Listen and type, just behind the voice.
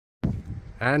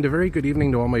And a very good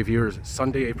evening to all my viewers. It's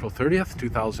Sunday, April 30th,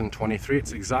 2023.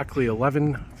 It's exactly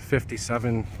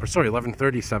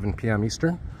 11:37 p.m.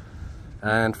 Eastern.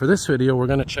 And for this video, we're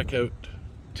going to check out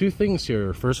two things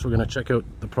here. First, we're going to check out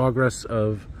the progress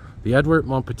of the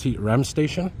Édouard-Montpetit REM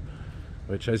station,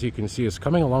 which, as you can see, is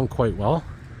coming along quite well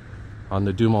on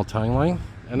the Deux-Montagnes Line.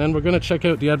 And then we're going to check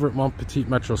out the Édouard-Montpetit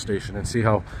Metro station and see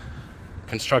how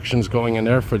construction's going in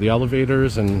there for the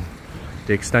elevators and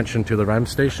the extension to the REM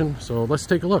station. So let's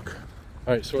take a look.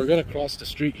 All right, so we're going to cross the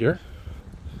street here,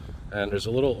 and there's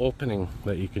a little opening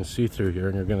that you can see through here,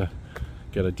 and you're going to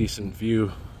get a decent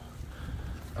view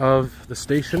of the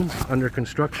station under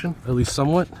construction, at least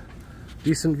somewhat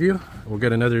decent view. We'll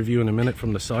get another view in a minute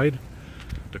from the side,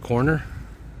 the corner.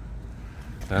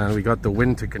 And we got the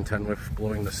wind to contend with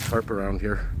blowing this tarp around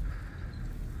here,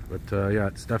 but yeah,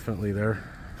 it's definitely there.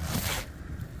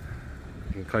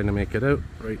 You can kind of make it out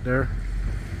right there.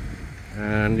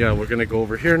 And yeah, we're gonna go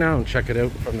over here now and check it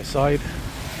out from the side.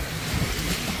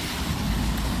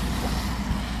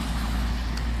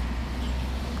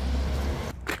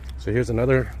 So here's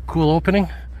another cool opening,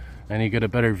 and you get a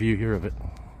better view here of it.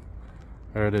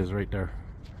 There it is right there.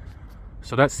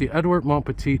 So that's the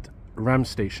Édouard-Montpetit REM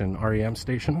station, REM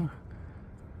station,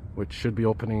 which should be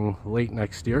opening late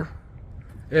next year,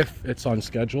 if it's on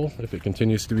schedule, if it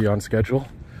continues to be on schedule.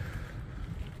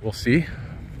 We'll see.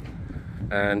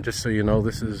 And just so you know,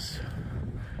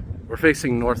 we're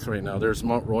facing north right now. There's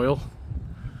Montreal.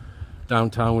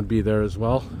 Downtown would be there as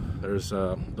well. There's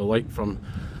the light from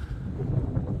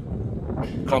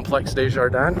Complex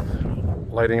Desjardins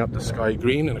lighting up the sky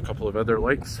green, and a couple of other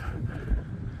lights.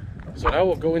 So now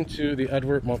we'll go into the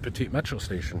Édouard-Montpetit Metro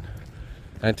station.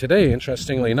 And today,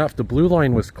 interestingly enough, the blue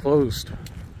line was closed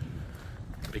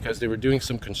because they were doing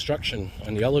some construction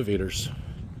on the elevators.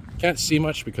 Can't see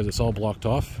much because it's all blocked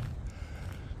off,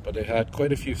 but they had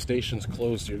quite a few stations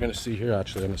closed. You're going to see here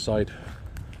actually on the side,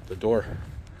 the door.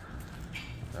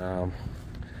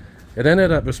 It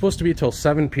ended up, it was supposed to be till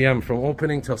 7 p.m. from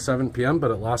opening till 7 p.m.,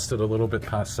 but it lasted a little bit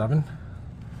past 7.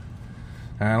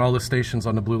 And all the stations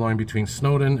on the blue line between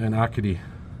Snowden and Acadie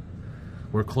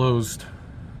were closed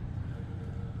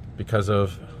because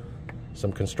of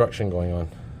some construction going on.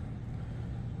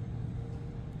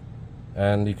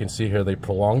 And you can see here they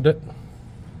prolonged it,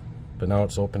 but now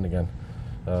it's open again.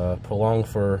 Prolonged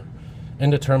for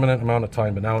indeterminate amount of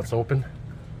time, but now it's open.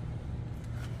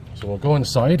 So we'll go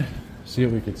inside, see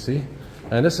what we can see.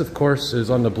 And this, of course, is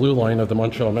on the blue line of the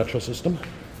Montreal Metro system,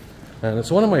 and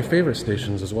it's one of my favorite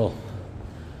stations as well.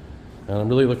 And I'm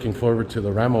really looking forward to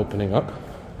the REM opening up.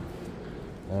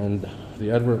 And the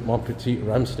Édouard-Montpetit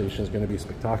REM station is going to be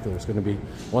spectacular. It's going to be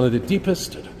one of the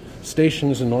deepest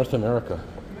stations in North America.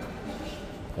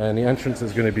 And the entrance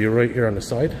is going to be right here on the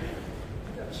side.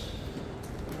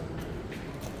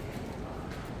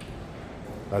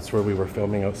 That's where we were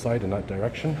filming, outside in that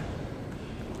direction.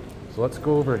 So let's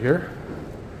go over here.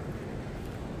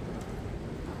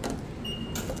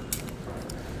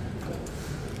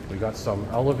 We got some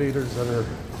elevators that are,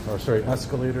 or sorry,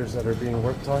 escalators that are being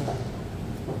worked on.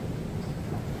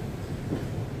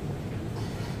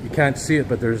 You can't see it,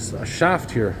 but there's a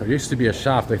shaft here. There used to be a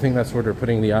shaft. I think that's where they're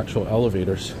putting the actual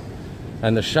elevators.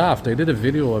 And the shaft, I did a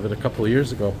video of it a couple of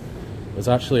years ago. It's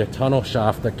actually a tunnel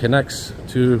shaft that connects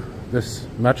to this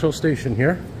metro station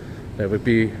here. That would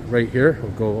be right here. It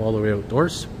would go all the way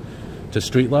outdoors to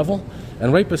street level.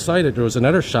 And right beside it, there was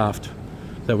another shaft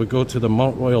that would go to the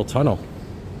Montreal tunnel,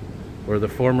 where the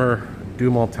former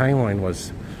Deux-Montagnes Line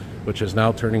was, which is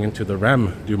now turning into the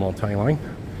REM Deux-Montagnes Line.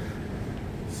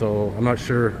 So I'm not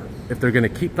sure if they're going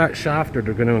to keep that shaft or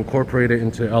they're going to incorporate it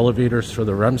into elevators for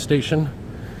the REM station.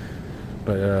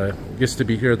 But it used to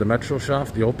be here, the metro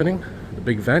shaft, the opening, the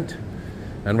big vent.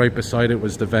 And right beside it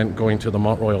was the vent going to the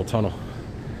Montreal tunnel.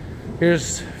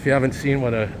 Here's, if you haven't seen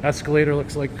what an escalator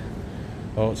looks like.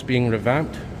 Oh, it's being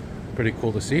revamped. Pretty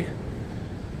cool to see.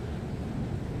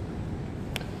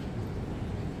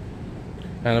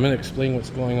 And I'm going to explain what's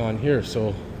going on here.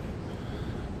 So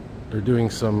they're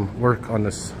doing some work on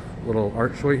this little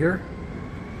archway here,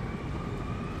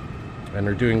 and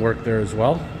they're doing work there as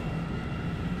well.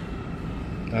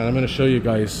 And I'm going to show you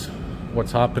guys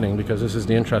what's happening, because this is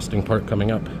the interesting part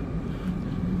coming up.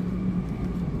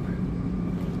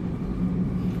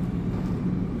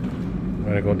 I'm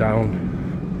going to go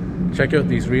down, check out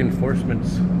these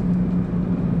reinforcements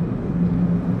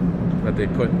that they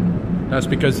put. That's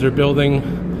because they're building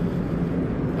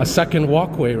a second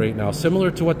walkway right now,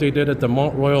 similar to what they did at the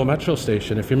Montreal Metro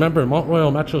station. If you remember,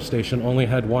 Montreal Metro station only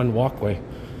had one walkway.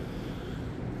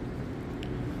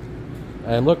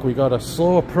 And look, we got a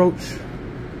slow approach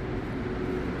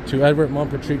to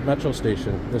Édouard-Montpetit Metro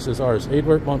Station. This is ours,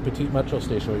 Édouard-Montpetit Metro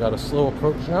Station. We got a slow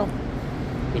approach now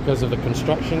because of the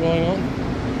construction going on.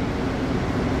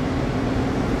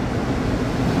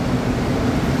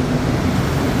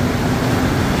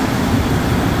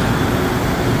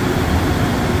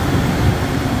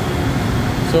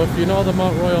 So if you know the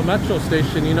Montreal Metro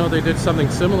Station, you know they did something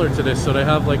similar to this. So they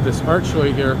have like this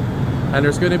archway here, and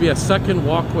there's going to be a second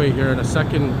walkway here and a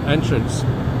second entrance.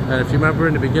 And if you remember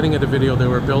in the beginning of the video, they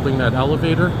were building that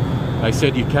elevator. I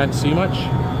said you can't see much.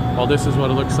 Well, this is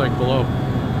what it looks like below.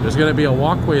 There's going to be a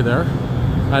walkway there,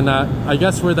 and I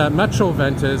guess where that metro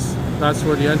vent is, that's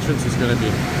where the entrance is going to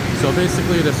be. So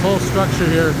basically this whole structure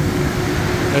here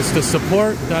is to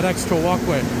support that extra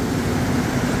walkway.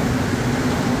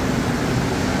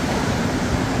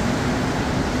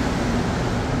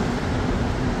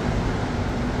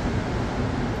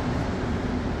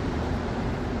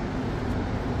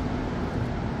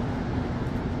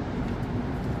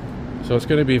 So it's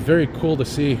going to be very cool to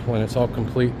see when it's all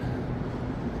complete.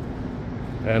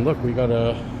 And look, we got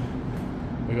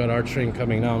our train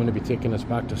coming now. I'm going to be taking us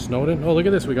back to Snowden. Oh, look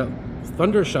at this. We got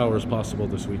thunder showers possible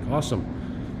this week.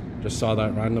 Awesome. Just saw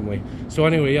that randomly. So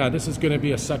anyway, yeah, this is going to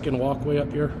be a second walkway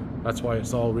up here. That's why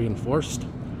it's all reinforced.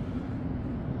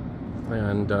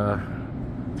 And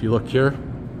if you look here,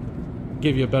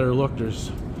 give you a better look. You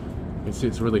can see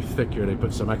it's really thick here. They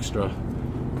put some extra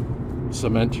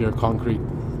cement here, concrete,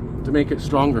 to make it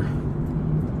stronger.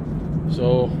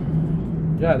 So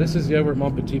yeah, this is the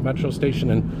Édouard-Montpetit Metro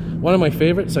Station, and one of my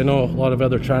favorites. I know a lot of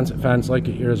other transit fans like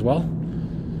it here as well.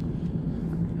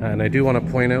 And I do want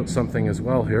to point out something as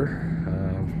well here.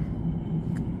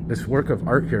 This work of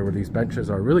art here with these benches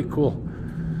are really cool.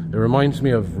 It reminds me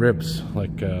of ribs,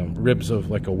 like ribs of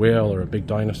like a whale or a big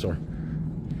dinosaur.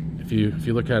 If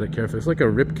you look at it carefully, it's like a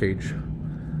rib cage.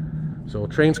 So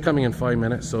train's coming in 5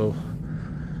 minutes, so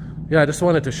yeah, I just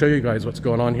wanted to show you guys what's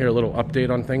going on here, a little update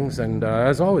on things, and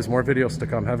as always, more videos to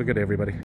come. Have a good day, everybody.